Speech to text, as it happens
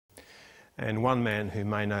And one man who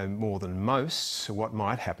may know more than most what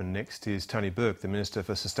might happen next is Tony Burke, the Minister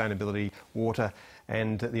for Sustainability, Water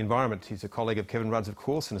and the Environment. He's a colleague of Kevin Rudd's, of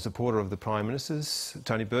course, and a supporter of the Prime Minister's.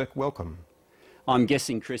 Tony Burke, welcome. I'm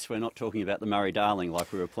guessing, Chris, we're not talking about the Murray-Darling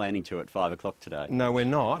like we were planning to at 5 o'clock today. No, we're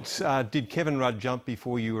not. Did Kevin Rudd jump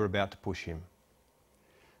before you were about to push him?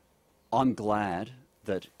 I'm glad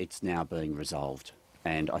that it's now being resolved,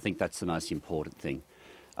 and I think that's the most important thing.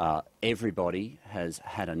 Everybody has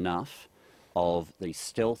had enough of the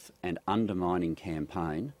stealth and undermining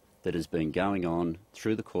campaign that has been going on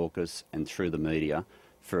through the caucus and through the media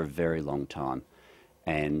for a very long time.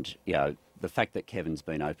 And, you know, the fact that Kevin's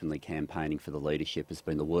been openly campaigning for the leadership has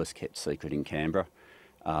been the worst kept secret in Canberra.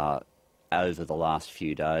 Over the last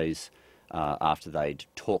few days, after they'd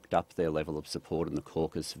talked up their level of support in the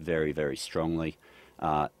caucus very, very strongly,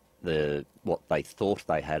 what they thought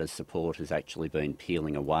they had as support has actually been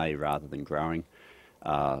peeling away rather than growing.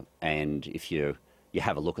 And if you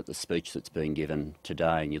have a look at the speech that's been given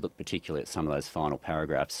today, and you look particularly at some of those final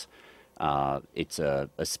paragraphs, it's a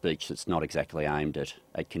speech that's not exactly aimed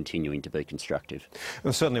at continuing to be constructive.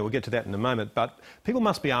 Well, certainly we'll get to that in a moment, but people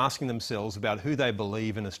must be asking themselves about who they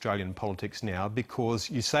believe in Australian politics now, because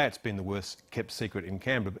you say it's been the worst kept secret in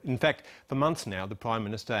Canberra. In fact, for months now, the Prime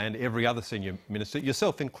Minister and every other senior minister,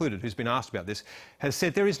 yourself included, who's been asked about this, has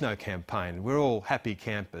said there is no campaign. We're all happy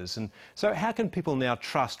campers. And so how can people now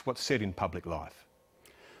trust what's said in public life?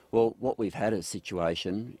 Well, what we've had a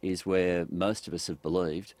situation is where most of us have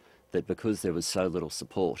believed that because there was so little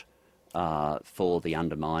support for the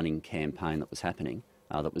undermining campaign that was happening,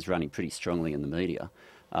 that was running pretty strongly in the media,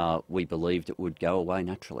 we believed it would go away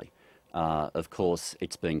naturally. Of course,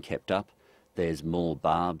 it's been kept up. There's more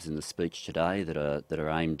barbs in the speech today that are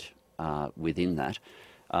aimed within that.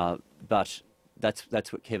 But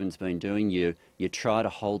that's what Kevin's been doing. You try to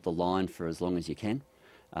hold the line for as long as you can.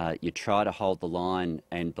 You try to hold the line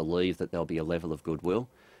and believe that there'll be a level of goodwill.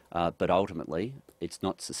 But ultimately, it's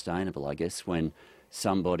not sustainable, I guess, when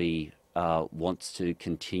somebody wants to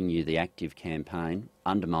continue the active campaign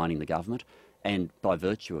undermining the government and, by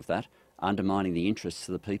virtue of that, undermining the interests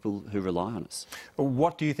of the people who rely on us.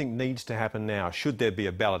 What do you think needs to happen now? Should there be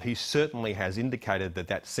a ballot? He certainly has indicated that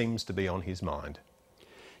that seems to be on his mind.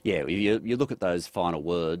 Yeah, you look at those final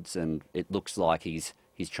words and it looks like he's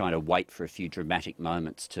trying to wait for a few dramatic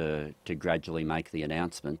moments to gradually make the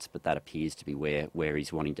announcements, but that appears to be where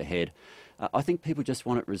he's wanting to head. I think people just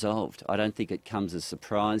want it resolved. I don't think it comes as a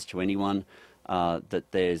surprise to anyone that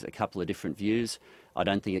there's a couple of different views. I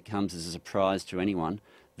don't think it comes as a surprise to anyone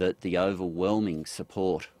that the overwhelming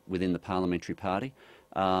support within the parliamentary party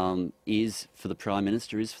is for the Prime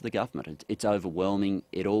Minister, is for the government. It's overwhelming.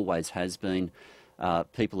 It always has been.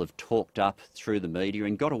 People have talked up through the media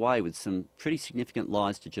and got away with some pretty significant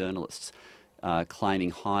lies to journalists, claiming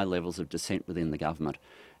high levels of dissent within the government.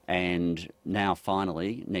 And now,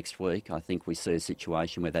 finally, next week, I think we see a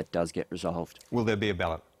situation where that does get resolved. Will there be a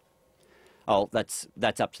ballot? Oh, that's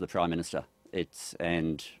up to the Prime Minister. I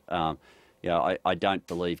don't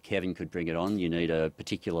believe Kevin could bring it on. You need a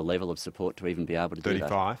particular level of support to even be able to do that.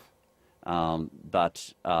 35?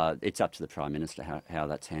 But it's up to the Prime Minister how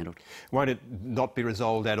that's handled. Won't it not be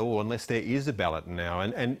resolved at all unless there is a ballot now?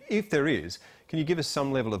 And if there is, can you give us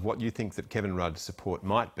some level of what you think that Kevin Rudd's support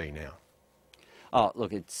might be now? Oh,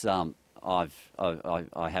 look, it's I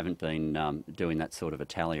haven't been doing that sort of a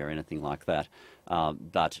tally or anything like that.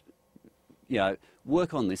 But you know,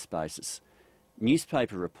 work on this basis.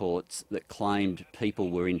 Newspaper reports that claimed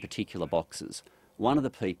people were in particular boxes. One of the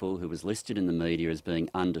people who was listed in the media as being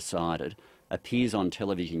undecided appears on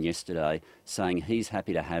television yesterday saying he's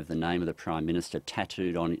happy to have the name of the Prime Minister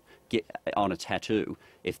tattooed on a tattoo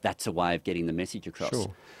if that's a way of getting the message across.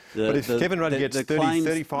 Sure. But if Kevin Rudd gets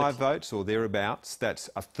 35 votes or thereabouts, that's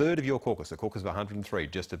a third of your caucus, a caucus of 103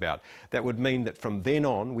 just about. That would mean that from then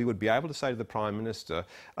on we would be able to say to the Prime Minister,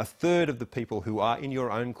 a third of the people who are in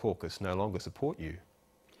your own caucus no longer support you.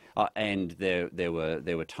 And there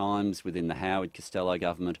were times within the Howard Costello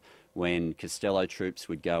government when Costello troops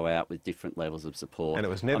would go out with different levels of support. And it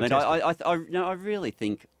was never I really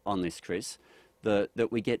think on this, Chris,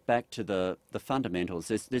 that we get back to the fundamentals.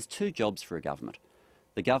 There's two jobs for a government.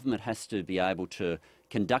 The government has to be able to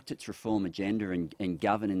conduct its reform agenda and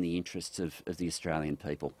govern in the interests of the Australian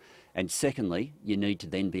people. And secondly, you need to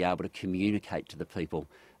then be able to communicate to the people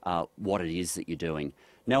what it is that you're doing.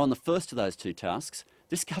 Now, on the first of those two tasks,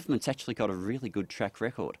 this government's actually got a really good track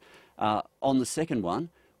record. On the second one,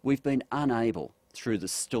 we've been unable through the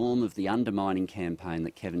storm of the undermining campaign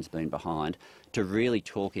that Kevin's been behind, to really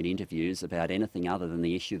talk in interviews about anything other than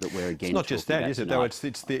the issue that we're again It's not just that, is it, though?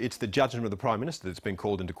 Tonight. It's the judgment of the Prime Minister that's been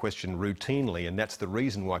called into question routinely, and that's the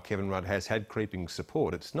reason why Kevin Rudd has had creeping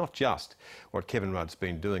support. It's not just what Kevin Rudd's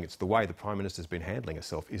been doing, it's the way the Prime Minister's been handling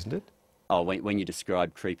herself, isn't it? Oh, when you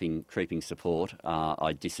describe creeping support,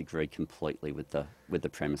 I disagree completely with the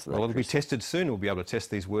premise of that. Well, it'll be tested soon. We'll be able to test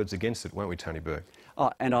these words against it, won't we, Tony Burke?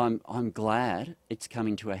 Oh, and I'm glad it's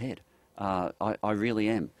coming to a head. I really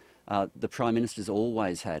am. The Prime Minister's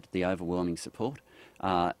always had the overwhelming support,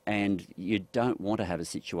 and you don't want to have a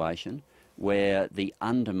situation where the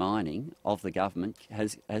undermining of the government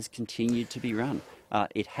has continued to be run.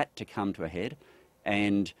 It had to come to a head,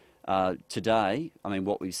 and today, I mean,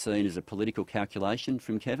 what we've seen is a political calculation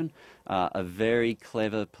from Kevin, a very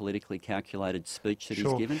clever, politically calculated speech that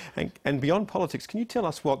he's given. And beyond politics, can you tell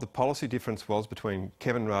us what the policy difference was between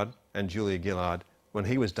Kevin Rudd and Julia Gillard when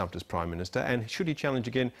he was dumped as Prime Minister? And should he challenge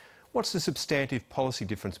again, what's the substantive policy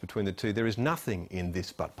difference between the two? There is nothing in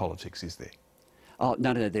this but politics, is there? Oh,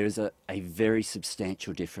 no, there is a very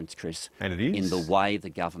substantial difference, Chris. And it is? In the way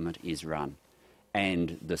the government is run.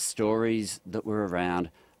 And the stories that were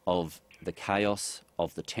around of the chaos,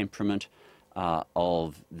 of the temperament,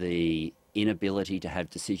 of the inability to have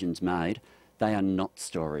decisions made, they are not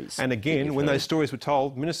stories. And again, when those stories were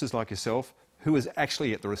told, ministers like yourself, who was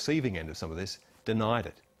actually at the receiving end of some of this, denied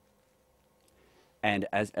it. And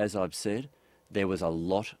as I've said, there was a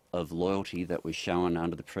lot of loyalty that was shown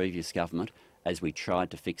under the previous government as we tried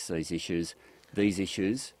to fix these issues. These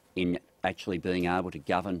issues, in actually being able to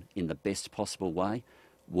govern in the best possible way,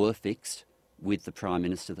 were fixed with the Prime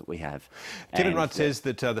Minister that we have. Kevin Rudd says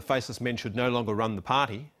that the faceless men should no longer run the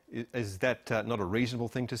party. Is that not a reasonable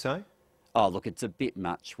thing to say? Oh, look, it's a bit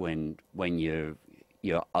much when you're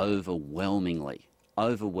overwhelmingly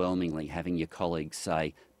having your colleagues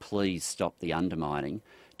say, please stop the undermining,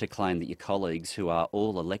 to claim that your colleagues, who are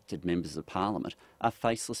all elected members of Parliament, are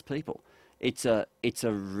faceless people. It's a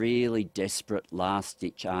really desperate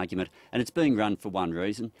last-ditch argument, and it's being run for one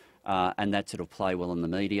reason, and that's it'll play well in the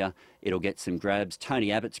media, it'll get some grabs.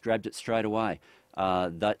 Tony Abbott's grabbed it straight away.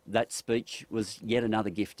 That speech was yet another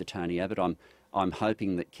gift to Tony Abbott. I'm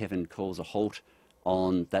hoping that Kevin calls a halt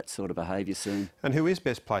on that sort of behaviour soon. And who is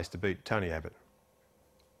best placed to beat Tony Abbott?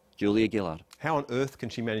 Julia Gillard. How on earth can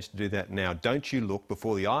she manage to do that now? Don't you look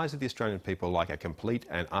before the eyes of the Australian people like a complete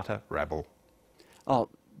and utter rabble? Oh,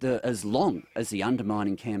 as long as the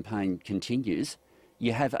undermining campaign continues,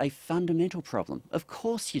 you have a fundamental problem. Of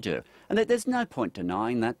course you do. And there's no point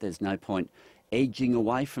denying that. There's no point edging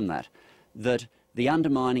away from that. That the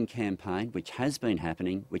undermining campaign, which has been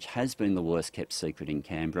happening, which has been the worst kept secret in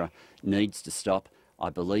Canberra, needs to stop. I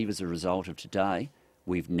believe as a result of today,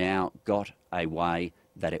 we've now got a way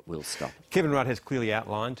that it will stop. Kevin Rudd has clearly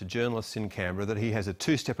outlined to journalists in Canberra that he has a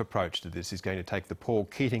two-step approach to this. He's going to take the Paul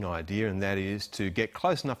Keating idea, and that is to get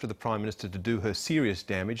close enough to the Prime Minister to do her serious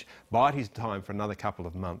damage, bide his time for another couple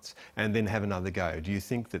of months, and then have another go. Do you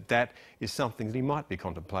think that that is something that he might be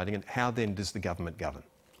contemplating, and how then does the government govern?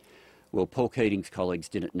 Well, Paul Keating's colleagues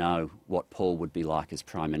didn't know what Paul would be like as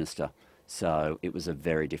Prime Minister, so it was a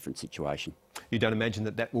very different situation. You don't imagine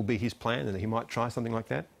that that will be his plan and that he might try something like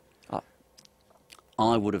that?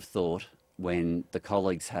 I would have thought, when the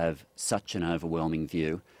colleagues have such an overwhelming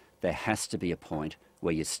view, there has to be a point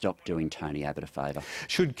where you stop doing Tony Abbott a favour.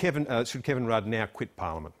 Should Kevin Rudd now quit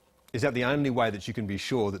Parliament? Is that the only way that you can be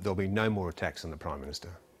sure that there'll be no more attacks on the Prime Minister?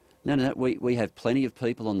 No. We have plenty of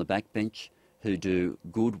people on the backbench who do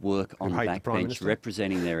good work on the backbench,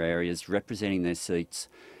 representing their areas, representing their seats,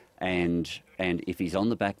 and if he's on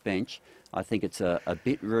the backbench, I think it's a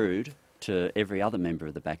bit rude to every other member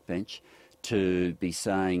of the backbench to be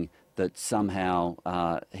saying that somehow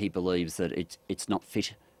he believes that it's not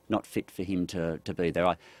fit for him to be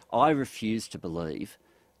there. I refuse to believe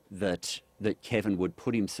that Kevin would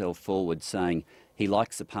put himself forward saying he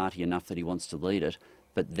likes the party enough that he wants to lead it,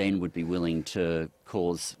 but then would be willing to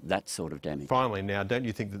cause that sort of damage. Finally now, don't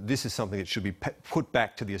you think that this is something that should be put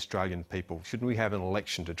back to the Australian people? Shouldn't we have an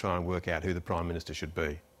election to try and work out who the Prime Minister should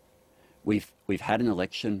be? We've had an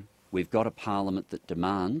election. We've got a parliament that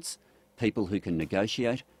demands people who can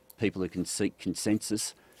negotiate, people who can seek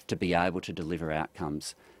consensus to be able to deliver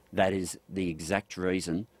outcomes. That is the exact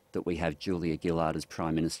reason that we have Julia Gillard as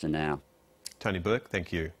Prime Minister now. Tony Burke,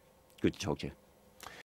 thank you. Good to talk to you.